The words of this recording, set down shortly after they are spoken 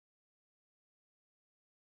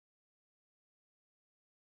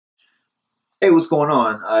Hey, what's going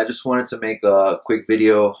on? I just wanted to make a quick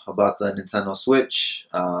video about the Nintendo Switch.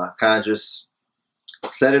 Kind of just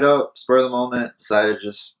set it up, spur of the moment, decided to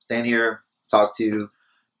just stand here, talk to you.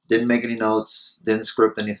 Didn't make any notes, didn't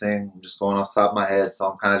script anything, I'm just going off the top of my head,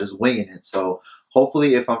 so I'm kind of just winging it. So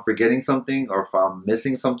hopefully if I'm forgetting something or if I'm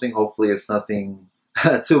missing something, hopefully it's nothing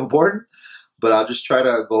too important. But I'll just try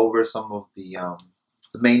to go over some of the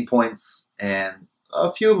main points and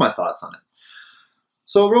a few of my thoughts on it.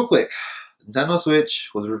 So real quick, Nintendo Switch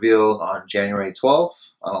was revealed on January 12th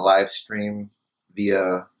on a live stream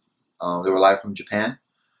via, they were live from Japan.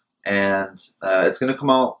 And it's going to come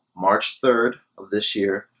out March 3rd of this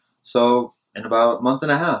year. So in about a month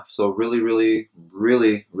and a half. So really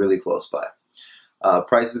close by.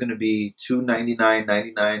 Price is going to be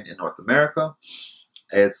 $299.99 in North America.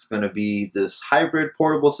 It's going to be this hybrid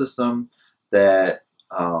portable system that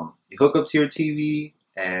you hook up to your TV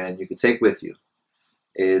and you can take with you.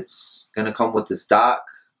 It's going to come with this dock.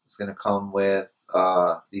 It's going to come with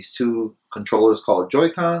these two controllers called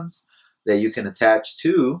Joy-Cons that you can attach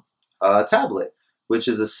to a tablet, which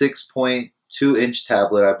is a 6.2-inch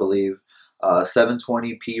tablet, I believe,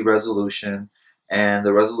 720p resolution. And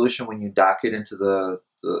the resolution when you dock it into the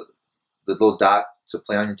little dock to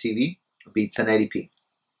play on your TV will be 1080p.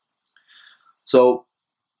 So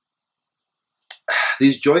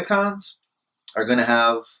these Joy-Cons are going to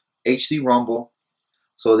have HD rumble.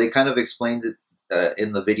 So they kind of explained it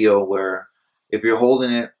in the video where if you're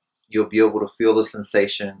holding it, you'll be able to feel the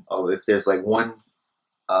sensation of if there's like one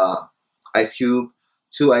ice cube,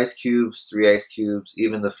 two ice cubes, three ice cubes,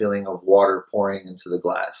 even the feeling of water pouring into the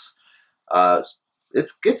glass.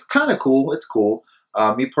 It's kind of cool. It's cool.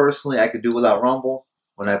 Me personally, I could do without rumble.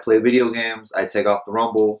 When I play video games, I take off the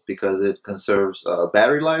rumble because it conserves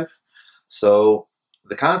battery life. So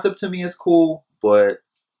the concept to me is cool, but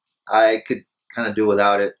I could kind of do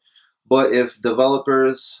without it. But if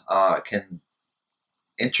developers can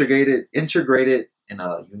integrate it in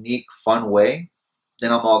a unique, fun way,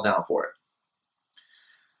 then I'm all down for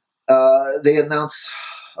it. They announced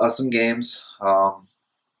some games.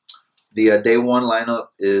 The day one lineup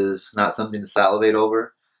is not something to salivate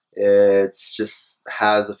over. It just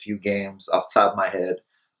has a few games off the top of my head.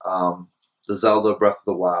 The Zelda Breath of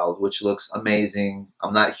the Wild, which looks amazing.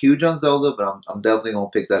 I'm not huge on Zelda, but I'm definitely going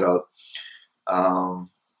to pick that up.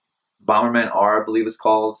 Bomberman R, I believe it's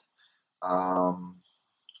called.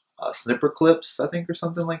 Snipper Clips, I think, or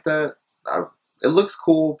something like that. It looks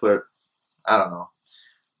cool, but I don't know.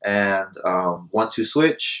 And 1-2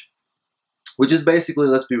 Switch, which is basically,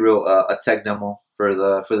 let's be real, a tech demo for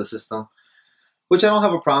the system, which I don't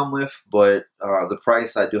have a problem with, but the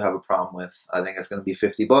price I do have a problem with. I think it's going to be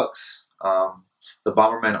 $50. The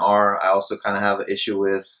Bomberman R, I also kind of have an issue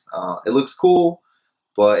with. It looks cool,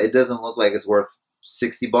 but it doesn't look like it's worth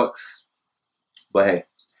 $60. But hey,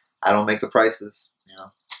 I don't make the prices, you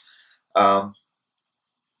know.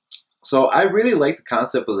 So I really like the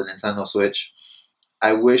concept of the Nintendo Switch.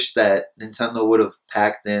 I wish that Nintendo would have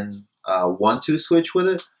packed in 1-2 Switch with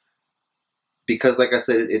it, because like I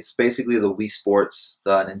said, it's basically the Wii Sports,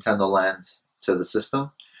 the Nintendo Land to the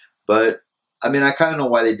system. But I mean, I kind of know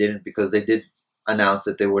why they didn't, because they did announce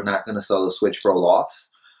that they were not going to sell the Switch for a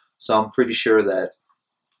loss. So I'm pretty sure that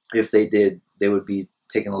if they did, they would be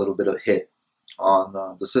taking a little bit of hit on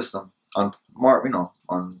the system, on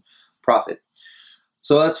on profit.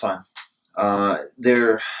 So that's fine.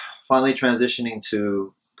 They're finally transitioning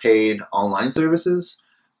to paid online services,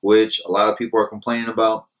 which a lot of people are complaining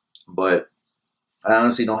about, but I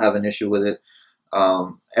honestly don't have an issue with it.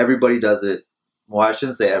 Everybody does it. Well, I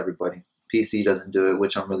shouldn't say everybody. PC doesn't do it,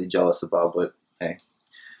 which I'm really jealous about, but hey.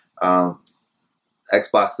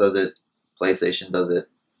 Xbox does it. PlayStation does it.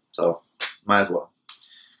 So, might as well.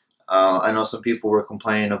 I know some people were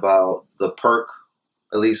complaining about the perk.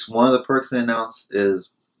 At least one of the perks they announced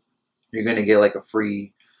is you're going to get like a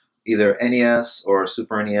free either NES or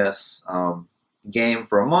Super NES game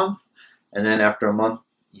for a month. And then after a month,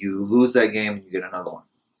 you lose that game and you get another one.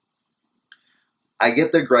 I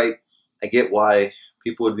get their gripe. I get why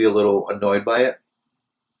people would be a little annoyed by it.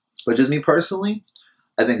 But just me personally,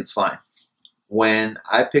 I think it's fine. When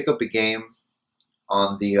I pick up a game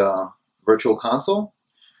on the virtual console,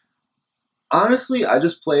 honestly, I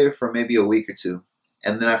just play it for maybe a week or two,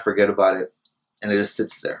 and then I forget about it, and it just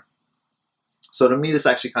sits there. So to me, this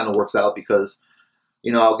actually kind of works out because,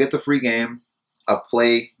 I'll get the free game, I'll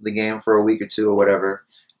play the game for a week or two or whatever,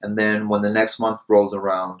 and then when the next month rolls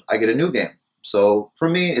around, I get a new game. So for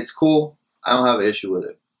me, it's cool. I don't have an issue with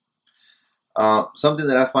it. Something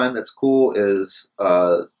that I find that's cool is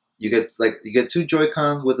you get two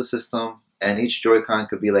Joy-Cons with the system, and each Joy-Con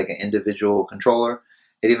could be like an individual controller.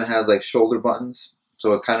 It even has like shoulder buttons,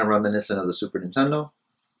 so it kind of reminiscent of the Super Nintendo.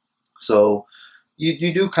 So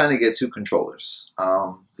you do kind of get two controllers.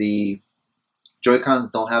 The Joy-Cons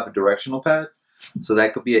don't have a directional pad, so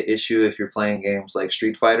that could be an issue if you're playing games like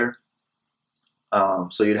Street Fighter.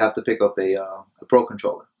 So you'd have to pick up a Pro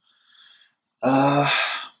controller. Uh,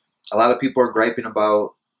 a lot of people are griping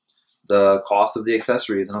about the cost of the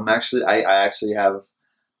accessories, and I actually have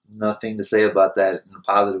nothing to say about that in a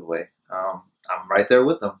positive way. I'm right there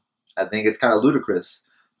with them. I think it's kind of ludicrous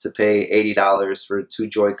to pay $80 for two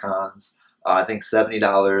Joy-Cons. I think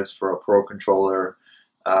 $70 for a Pro controller.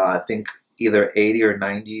 I think either 80 or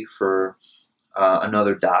 90 for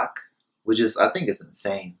another dock, which is, I think, is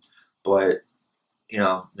insane. But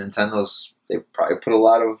Nintendo's, they probably put a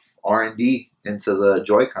lot of R&D into the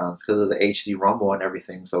Joy-Cons because of the HD Rumble and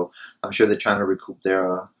everything. So I'm sure they're trying to recoup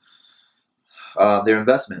their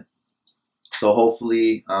investment. So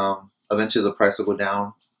hopefully, eventually the price will go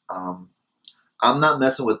down. I'm not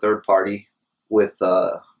messing with third party with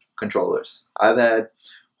controllers. I've had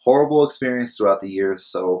horrible experience throughout the years,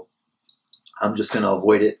 so I'm just gonna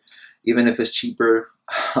avoid it. Even if it's cheaper,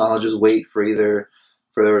 I'll just wait for either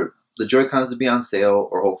for the Joy-Cons to be on sale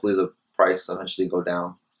or hopefully the price eventually go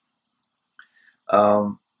down.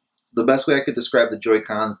 The best way I could describe the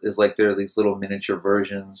Joy-Cons is like they're these little miniature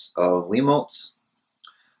versions of Wiimotes.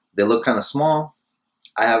 They look kind of small.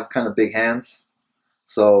 I have kind of big hands,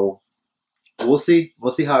 so we'll see.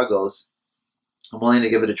 We'll see how it goes. I'm willing to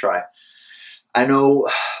give it a try. I know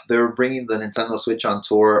they're bringing the Nintendo Switch on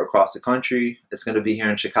tour across the country. It's going to be here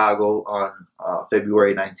in Chicago on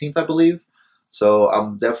February 19th, I believe. So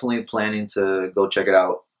I'm definitely planning to go check it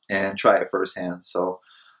out and try it firsthand. So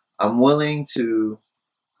I'm willing to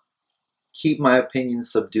keep my opinion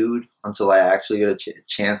subdued until I actually get a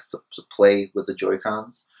chance to play with the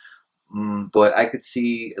Joy-Cons. But I could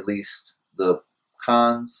see at least the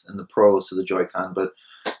cons and the pros to the Joy-Con. But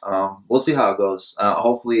we'll see how it goes.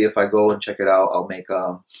 Hopefully, if I go and check it out, I'll make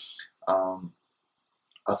an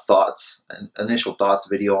initial thoughts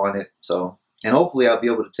video on it. So, and hopefully, I'll be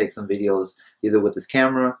able to take some videos either with this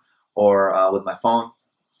camera or with my phone,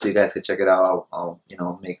 so you guys can check it out. I'll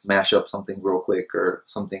mash up something real quick or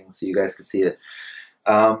something so you guys can see it.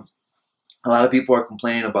 A lot of people are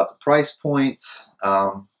complaining about the price point.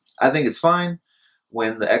 I think it's fine.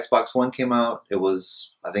 When the Xbox One came out, it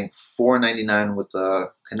was, I think, $4.99 with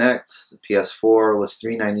the Kinect. The PS4 was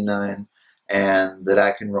 $3.99, and that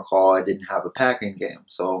I can recall, I didn't have a pack-in game.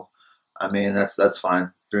 So, I mean, that's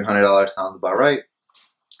fine. $300 sounds about right.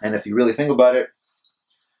 And if you really think about it,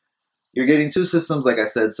 you're getting two systems, like I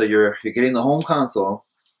said. So you're getting the home console,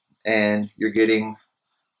 and you're getting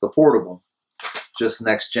the portable, just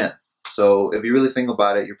next gen. So if you really think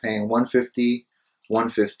about it, you're paying $150,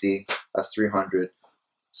 that's $300.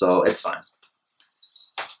 So it's fine.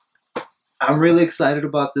 I'm really excited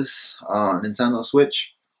about this Nintendo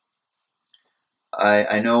Switch.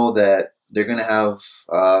 I know that they're gonna have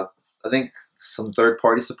I think some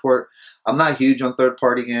third-party support. I'm not huge on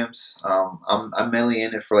third-party games. I'm mainly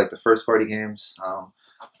in it for like the first-party games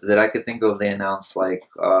that I could think of. They announced like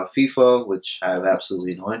FIFA, which I have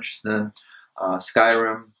absolutely no interest in.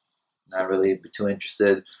 Skyrim, not really too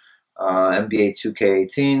interested. NBA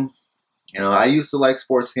 2K18. I used to like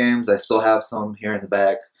sports games. I still have some here in the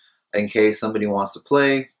back in case somebody wants to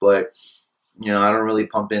play, but I don't really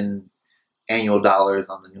pump in annual dollars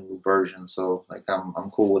on the new version. So like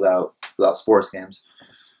I'm cool without sports games.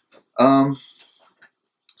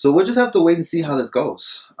 So we'll just have to wait and see how this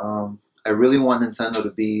goes. I really want Nintendo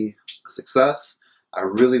to be a success. I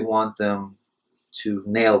really want them to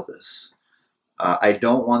nail this. I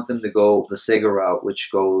don't want them to go the Sega route,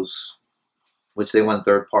 which they went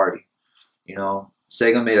third party.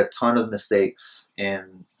 Sega made a ton of mistakes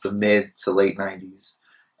in the mid to late 90s.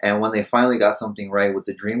 And when they finally got something right with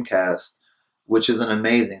the Dreamcast, which is an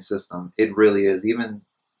amazing system, it really is. Even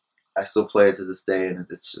I still play it to this day, and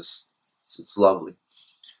it's lovely.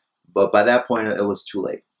 But by that point, it was too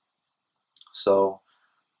late. So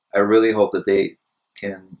I really hope that they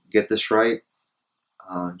can get this right,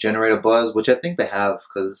 generate a buzz, which I think they have,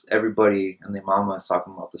 because everybody and their mama is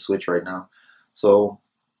talking about the Switch right now. So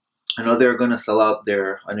I know they're going to sell out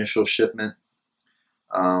their initial shipment,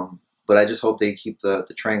 but I just hope they keep the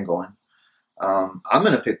train going. I'm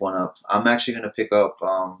going to pick one up. I'm actually going to pick up,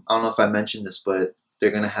 I don't know if I mentioned this, but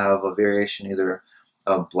they're going to have a variation, either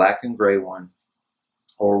a black and gray one,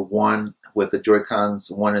 or one with the Joy-Cons.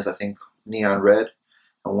 One is, I think, neon red,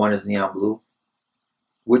 and one is neon blue,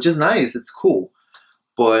 which is nice. It's cool.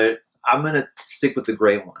 But I'm going to stick with the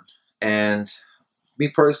gray one. And me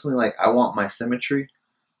personally, like, I want my symmetry.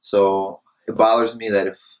 So it bothers me that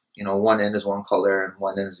if one end is one color and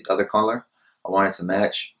one end is the other color. I want it to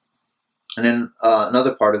match. And then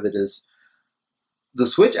another part of it is the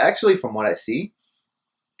Switch. Actually, from what I see,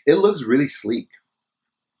 it looks really sleek.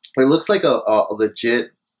 It looks like a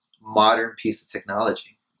legit modern piece of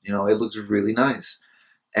technology. It looks really nice,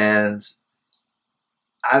 and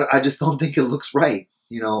I just don't think it looks right.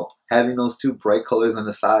 Having those two bright colors on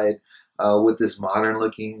the side with this modern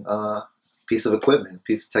looking piece of equipment,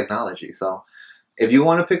 piece of technology. So if you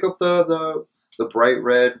want to pick up the bright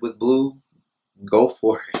red with blue, go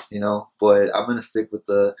for it. But I'm gonna stick with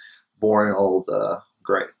the boring old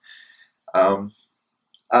gray. Um,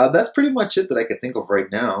 that's pretty much it that I could think of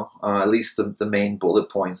right now. At least the main bullet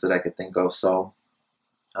points that I could think of. So,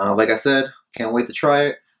 like I said, can't wait to try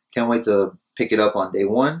it. Can't wait to pick it up on day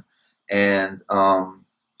one, and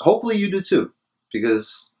hopefully you do too,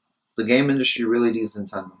 because the game industry really needs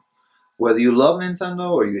Nintendo. Whether you love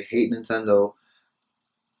Nintendo or you hate Nintendo,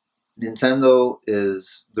 Nintendo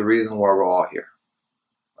is the reason why we're all here.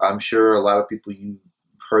 I'm sure a lot of people, you've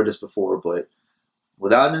heard this before, but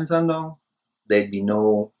without Nintendo, they'd be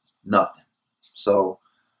nothing. So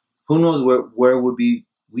who knows where would we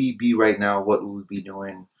be right now? What would we be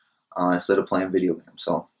doing instead of playing video games?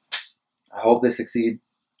 So I hope they succeed.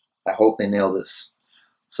 I hope they nail this.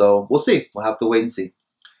 So we'll see. We'll have to wait and see.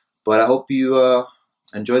 But I hope you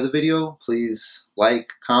enjoy the video. Please like,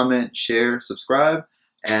 comment, share, subscribe,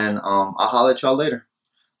 and I'll holler at y'all later.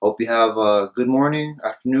 Hope you have a good morning,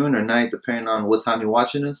 afternoon, or night, depending on what time you're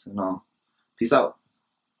watching this. And peace out.